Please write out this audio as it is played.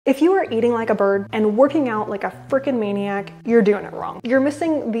If you are eating like a bird and working out like a freaking maniac, you're doing it wrong. You're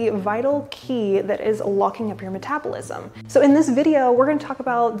missing the vital key that is locking up your metabolism. So in this video, we're going to talk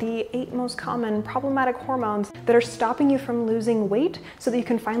about the 8 most common problematic hormones that are stopping you from losing weight so that you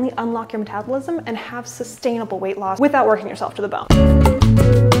can finally unlock your metabolism and have sustainable weight loss without working yourself to the bone.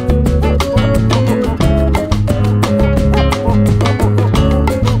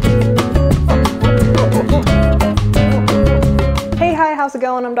 How's it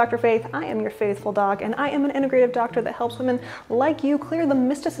going? I'm Dr. Faith. I am your Faithful Doc, and I am an integrative doctor that helps women like you clear the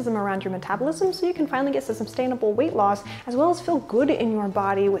mysticism around your metabolism so you can finally get some sustainable weight loss, as well as feel good in your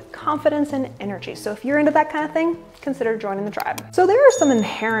body with confidence and energy. So if you're into that kind of thing, consider joining the tribe. So there are some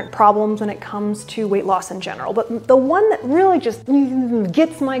inherent problems when it comes to weight loss in general, but the one that really just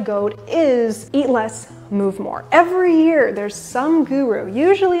gets my goat is eat less, move more. Every year there's some guru,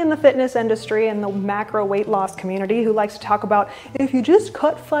 usually in the fitness industry and the macro weight loss community, who likes to talk about if you just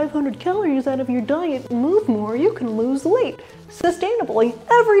cut 500 calories out of your diet, move more, you can lose weight sustainably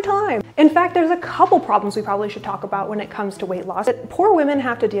every time. In fact, there's a couple problems we probably should talk about when it comes to weight loss that poor women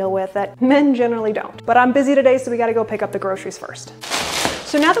have to deal with that men generally don't. But I'm busy today, so we gotta go pick up the groceries first.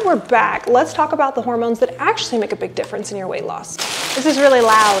 So now that we're back, let's talk about the hormones that actually make a big difference in your weight loss. This is really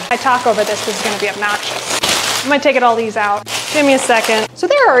loud. I talk over this because it's gonna be obnoxious. I might take all these out. Give me a second. So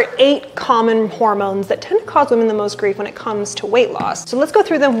there are 8 common hormones that tend to cause women the most grief when it comes to weight loss. So let's go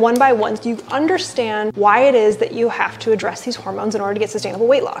through them one by one so you understand why it is that you have to address these hormones in order to get sustainable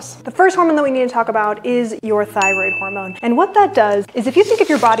weight loss. The first hormone that we need to talk about is your thyroid hormone. And what that does is, if you think of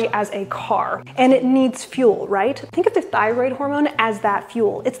your body as a car and it needs fuel, right? Think of the thyroid hormone as that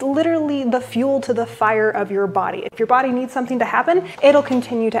fuel. It's literally the fuel to the fire of your body. If your body needs something to happen, it'll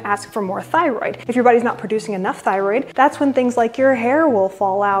continue to ask for more thyroid. If your body's not producing enough thyroid, that's when things like your hair will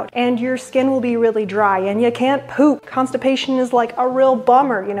fall out and your skin will be really dry and you can't poop. Constipation is like a real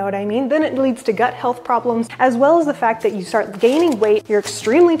bummer, you know what I mean? Then it leads to gut health problems, as well as the fact that you start gaining weight, you're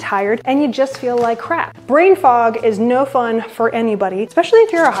extremely tired, and you just feel like crap. Brain fog is no fun for anybody, especially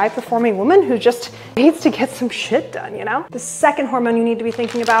if you're a high-performing woman who just needs to get some shit done, you know? The second hormone you need to be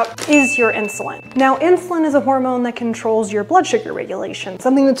thinking about is your insulin. Now, insulin is a hormone that controls your blood sugar regulation,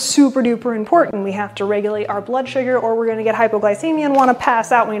 something that's super duper important. We have to regulate our blood sugar or we're gonna get hypoglycemia and want to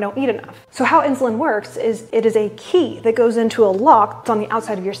pass out when you don't eat enough. So how insulin works is it is a key that goes into a lock that's on the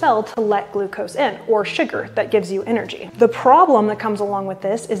outside of your cell to let glucose in, or sugar that gives you energy. The problem that comes along with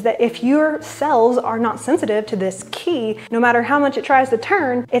this is that if your cells are not sensitive to this key, no matter how much it tries to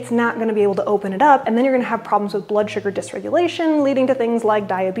turn, it's not going to be able to open it up, and then you're going to have problems with blood sugar dysregulation, leading to things like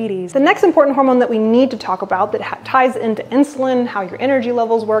diabetes. The next important hormone that we need to talk about that ties into insulin, how your energy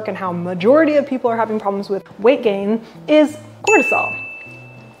levels work, and how majority of people are having problems with weight gain is cortisol.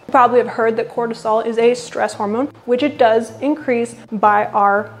 You probably have heard that cortisol is a stress hormone, which it does increase by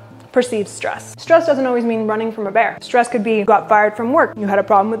our perceived stress. Stress doesn't always mean running from a bear. Stress could be you got fired from work, you had a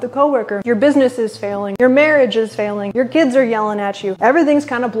problem with a coworker, your business is failing, your marriage is failing, your kids are yelling at you, everything's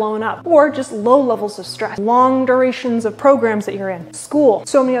kind of blowing up, or just low levels of stress, long durations of programs that you're in, school,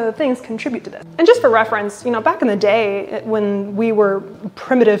 so many other things contribute to this. And just for reference, you know, back in the day when we were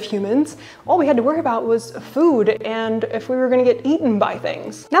primitive humans, all we had to worry about was food and if we were going to get eaten by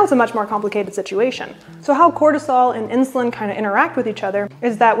things. Now it's a much more complicated situation. So how cortisol and insulin kind of interact with each other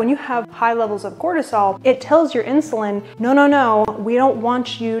is that when you have high levels of cortisol, it tells your insulin, no, we don't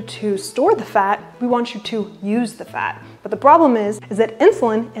want you to store the fat, we want you to use the fat. But the problem is that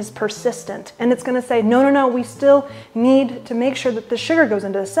insulin is persistent and it's gonna say, no, we still need to make sure that the sugar goes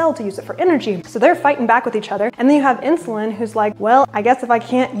into the cell to use it for energy. So they're fighting back with each other. And then you have insulin who's like, well, I guess if I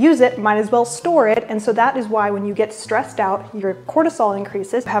can't use it, might as well store it. And so that is why when you get stressed out, your cortisol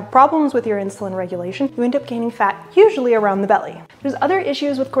increases, you have problems with your insulin regulation, you end up gaining fat, usually around the belly. There's other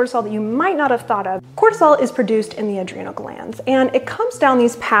issues with cortisol that you might not have thought of. Cortisol is produced in the adrenal glands and it comes down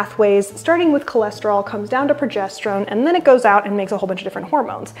these pathways, starting with cholesterol, comes down to progesterone, and then it goes out and makes a whole bunch of different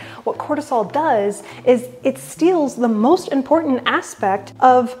hormones. What cortisol does is it steals the most important aspect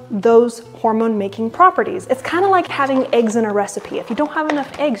of those hormone-making properties. It's kind of like having eggs in a recipe. If you don't have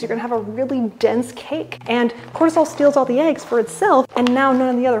enough eggs, you're gonna have a really dense cake. And cortisol steals all the eggs for itself, and now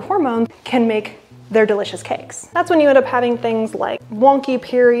none of the other hormones can make their delicious cakes. That's when you end up having things like wonky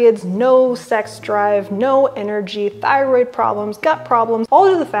periods, no sex drive, no energy, thyroid problems, gut problems, all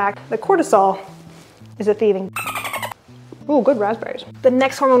due to the fact that cortisol is a thieving. Ooh, good raspberries. The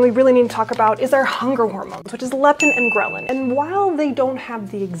next hormone we really need to talk about is our hunger hormones, which is leptin and ghrelin. And while they don't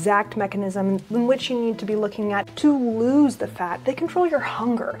have the exact mechanism in which you need to be looking at to lose the fat, they control your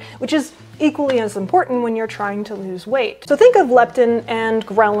hunger, which is equally as important when you're trying to lose weight. So think of leptin and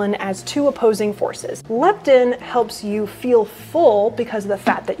ghrelin as two opposing forces. Leptin helps you feel full because of the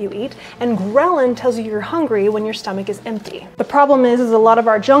fat that you eat, and ghrelin tells you you're hungry when your stomach is empty. The problem is a lot of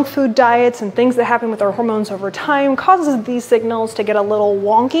our junk food diets and things that happen with our hormones over time causes these signals to get a little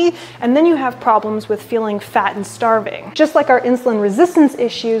wonky, and then you have problems with feeling fat and starving. Just like our insulin resistance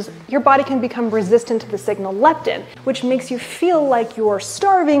issues, your body can become resistant to the signal leptin, which makes you feel like you're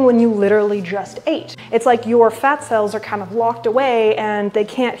starving when you literally just ate. It's like your fat cells are kind of locked away and they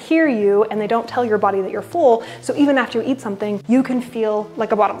can't hear you and they don't tell your body that you're full, so even after you eat something, you can feel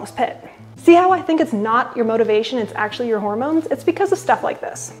like a bottomless pit. See how I think it's not your motivation, it's actually your hormones? It's because of stuff like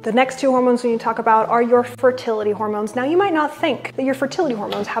this. The next two hormones we need to talk about are your fertility hormones. Now, you might not think that your fertility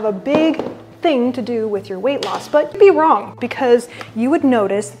hormones have a big thing to do with your weight loss, but you'd be wrong, because you would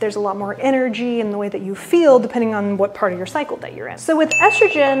notice that there's a lot more energy in the way that you feel depending on what part of your cycle that you're in. So with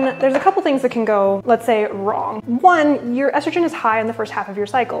estrogen, there's a couple things that can go, let's say, wrong. One, your estrogen is high in the first half of your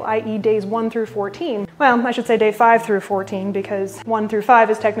cycle, i.e. days 1 through 14. Well, I should say day 5 through 14, because 1 through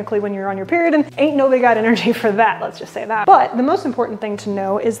 5 is technically when you're on your period, and ain't nobody got energy for that, let's just say that. But the most important thing to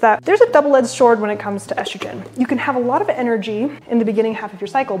know is that there's a double-edged sword when it comes to estrogen. You can have a lot of energy in the beginning half of your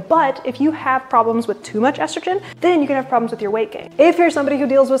cycle, but if you have problems with too much estrogen, then you can have problems with your weight gain. If you're somebody who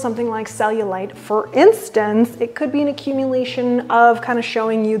deals with something like cellulite, for instance, it could be an accumulation of kind of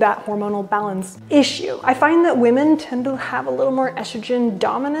showing you that hormonal balance issue. I find that women tend to have a little more estrogen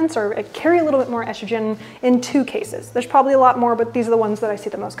dominance, or carry a little bit more estrogen in two cases. There's probably a lot more, but these are the ones that I see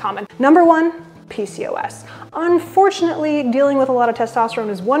the most common. Number one, PCOS. Unfortunately, dealing with a lot of testosterone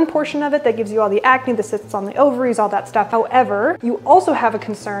is one portion of it that gives you all the acne that sits on the ovaries, all that stuff. However, you also have a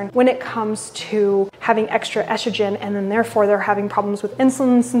concern when it comes to having extra estrogen, and then therefore they're having problems with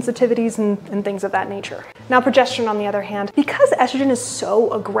insulin sensitivities and things of that nature. Now, progesterone, on the other hand, because estrogen is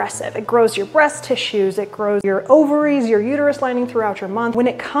so aggressive, it grows your breast tissues, it grows your ovaries, your uterus lining throughout your month. When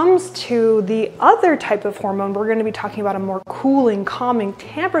it comes to the other type of hormone, we're going to be talking about a more cooling, calming,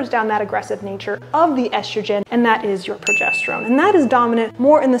 tampers down that aggressive nature of the estrogen, and that is your progesterone. And that is dominant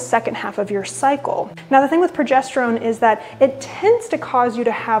more in the second half of your cycle. Now, the thing with progesterone is that it tends to cause you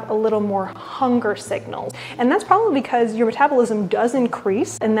to have a little more hunger signals. And that's probably because your metabolism does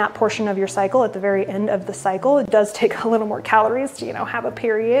increase in that portion of your cycle at the very end of the cycle. It does take a little more calories to, have a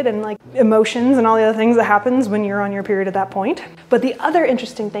period, and like emotions and all the other things that happens when you're on your period at that point. But the other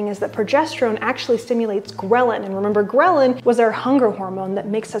interesting thing is that progesterone actually stimulates ghrelin. And remember, ghrelin was our hunger hormone that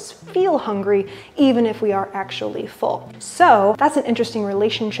makes us feel hungry even if we are actually full. So that's an interesting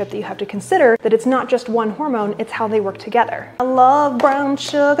relationship that you have to consider, that it's not just one hormone, it's how they work together. I love brown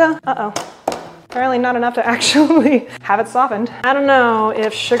sugar. Uh-oh. Apparently not enough to actually have it softened. I don't know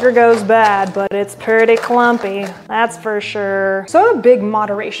if sugar goes bad, but it's pretty clumpy, that's for sure. So I'm a big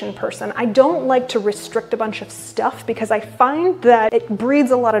moderation person. I don't like to restrict a bunch of stuff because I find that it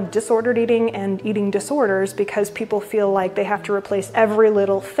breeds a lot of disordered eating and eating disorders, because people feel like they have to replace every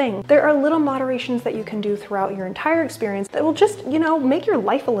little thing. There are little moderations that you can do throughout your entire experience that will just, make your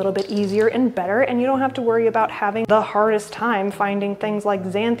life a little bit easier and better, and you don't have to worry about having the hardest time finding things like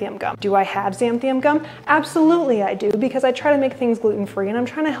xanthium gum. Do I have xanthium gum? Absolutely I do, because I try to make things gluten-free, and I'm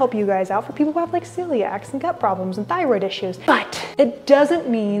trying to help you guys out for people who have like celiacs and gut problems and thyroid issues. But it doesn't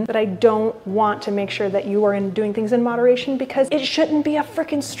mean that I don't want to make sure that you are doing things in moderation, because it shouldn't be a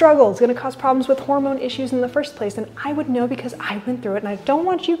freaking struggle. It's going to cause problems with hormone issues in the first place, and I would know because I went through it, and I don't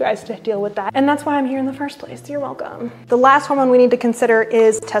want you guys to deal with that. And that's why I'm here in the first place. You're welcome. The last hormone we need to consider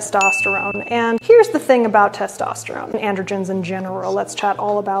is testosterone. And here's the thing about testosterone and androgens in general. Let's chat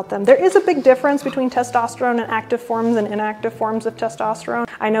all about them. There is a big difference between testosterone and active forms and inactive forms of testosterone.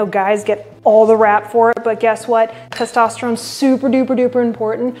 I know guys get all the rap for it, but guess what? Testosterone's super duper duper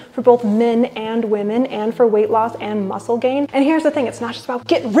important for both men and women, and for weight loss and muscle gain. And here's the thing, it's not just about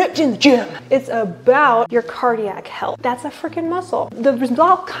getting ripped in the gym. It's about your cardiac health. That's a freaking muscle. There's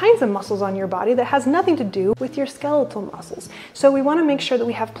all kinds of muscles on your body that has nothing to do with your skeletal muscles. So we want to make sure that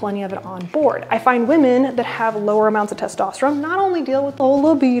we have plenty of it on board. I find women that have lower amounts of testosterone not only deal with the whole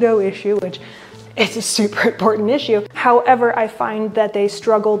libido issue, which it's a super important issue. However, I find that they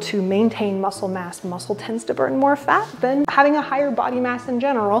struggle to maintain muscle mass. Muscle tends to burn more fat than having a higher body mass in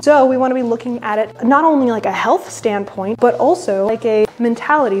general. So we want to be looking at it not only like a health standpoint, but also like a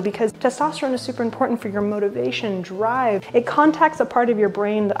mentality, because testosterone is super important for your motivation, drive. It contacts a part of your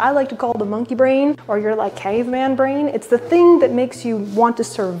brain that I like to call the monkey brain, or your like caveman brain. It's the thing that makes you want to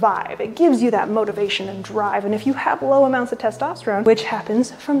survive. It gives you that motivation and drive. And if you have low amounts of testosterone, which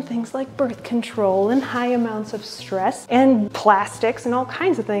happens from things like birth control and high amounts of stress, stress and plastics and all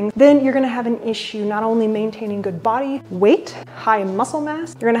kinds of things, then you're gonna have an issue not only maintaining good body weight, high muscle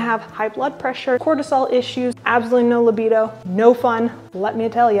mass, you're gonna have high blood pressure, cortisol issues, absolutely no libido, no fun, let me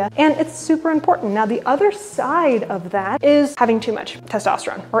tell you. And it's super important. Now, the other side of that is having too much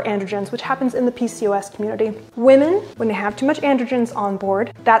testosterone or androgens, which happens in the PCOS community. Women, when they have too much androgens on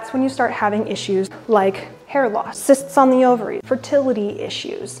board, that's when you start having issues like hair loss, cysts on the ovaries, fertility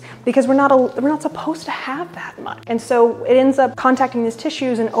issues, because we're not supposed to have that much. And so it ends up contacting these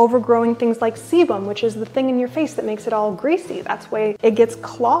tissues and overgrowing things like sebum, which is the thing in your face that makes it all greasy. That's why it gets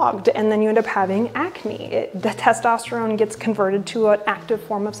clogged, and then you end up having acne. The testosterone gets converted to an active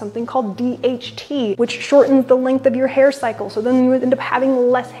form of something called DHT, which shortens the length of your hair cycle. So then you end up having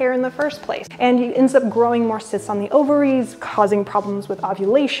less hair in the first place. And it ends up growing more cysts on the ovaries, causing problems with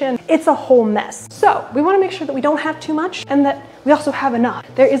ovulation. It's a whole mess. So we want to make sure that we don't have too much and that we also have enough.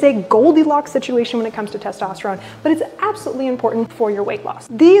 There is a Goldilocks situation when it comes to testosterone, but it's absolutely important for your weight loss.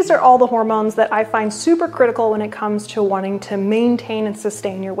 These are all the hormones that I find super critical when it comes to wanting to maintain and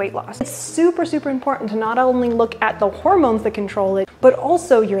sustain your weight loss. It's super, super important to not only look at the hormones that control it, but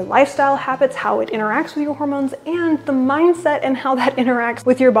also your lifestyle habits, how it interacts with your hormones, and the mindset and how that interacts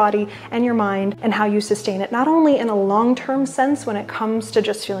with your body and your mind and how you sustain it. Not only in a long-term sense when it comes to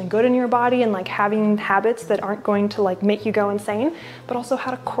just feeling good in your body and like having habits that aren't going to like make you go insane, but also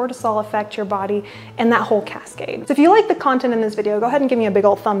how to cortisol affect your body and that whole cascade. So if you like the content in this video, go ahead and give me a big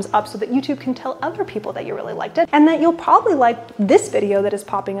old thumbs up so that YouTube can tell other people that you really liked it, and that you'll probably like this video that is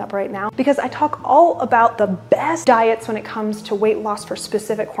popping up right now, because I talk all about the best diets when it comes to weight loss for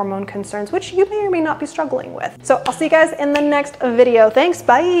specific hormone concerns, which you may or may not be struggling with. So I'll see you guys in the next video. Thanks,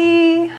 bye.